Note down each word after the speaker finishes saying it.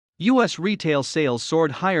U.S. retail sales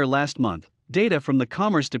soared higher last month, data from the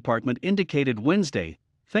Commerce Department indicated Wednesday,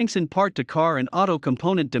 thanks in part to car and auto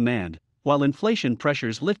component demand, while inflation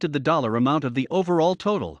pressures lifted the dollar amount of the overall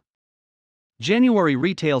total. January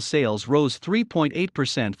retail sales rose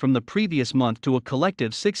 3.8% from the previous month to a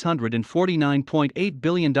collective $649.8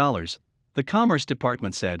 billion, the Commerce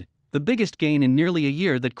Department said, the biggest gain in nearly a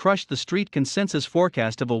year that crushed the street consensus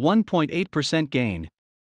forecast of a 1.8% gain.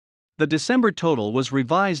 The December total was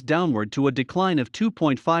revised downward to a decline of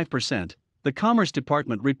 2.5%, the Commerce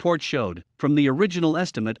Department report showed, from the original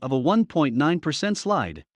estimate of a 1.9%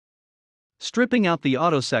 slide. Stripping out the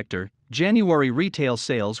auto sector, January retail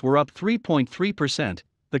sales were up 3.3%,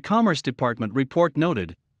 the Commerce Department report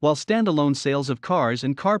noted, while standalone sales of cars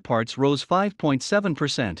and car parts rose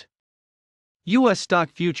 5.7%. U.S. stock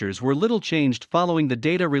futures were little changed following the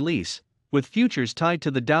data release, with futures tied to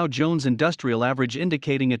the Dow Jones Industrial Average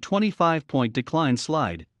indicating a 25-point decline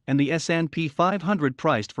slide, and the S&P 500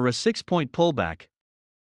 priced for a 6-point pullback.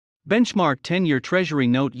 Benchmark 10-year Treasury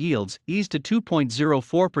note yields eased to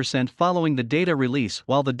 2.04% following the data release,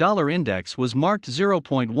 while the dollar index was marked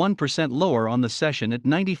 0.1% lower on the session at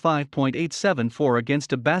 95.874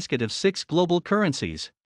 against a basket of 6 global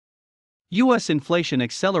currencies. U.S. inflation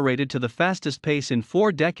accelerated to the fastest pace in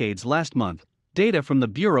 4 decades last month, data from the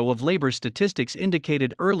Bureau of Labor Statistics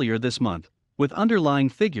indicated earlier this month, with underlying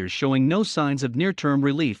figures showing no signs of near-term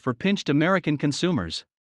relief for pinched American consumers.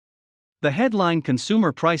 The headline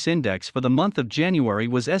Consumer Price Index for the month of January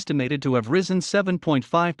was estimated to have risen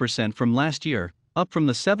 7.5% from last year, up from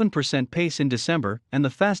the 7% pace in December and the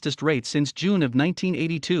fastest rate since June of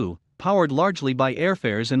 1982, powered largely by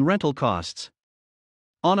airfares and rental costs.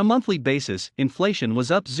 On a monthly basis, inflation was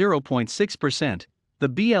up 0.6%, the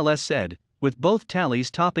BLS said, with both tallies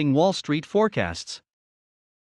topping Wall Street forecasts.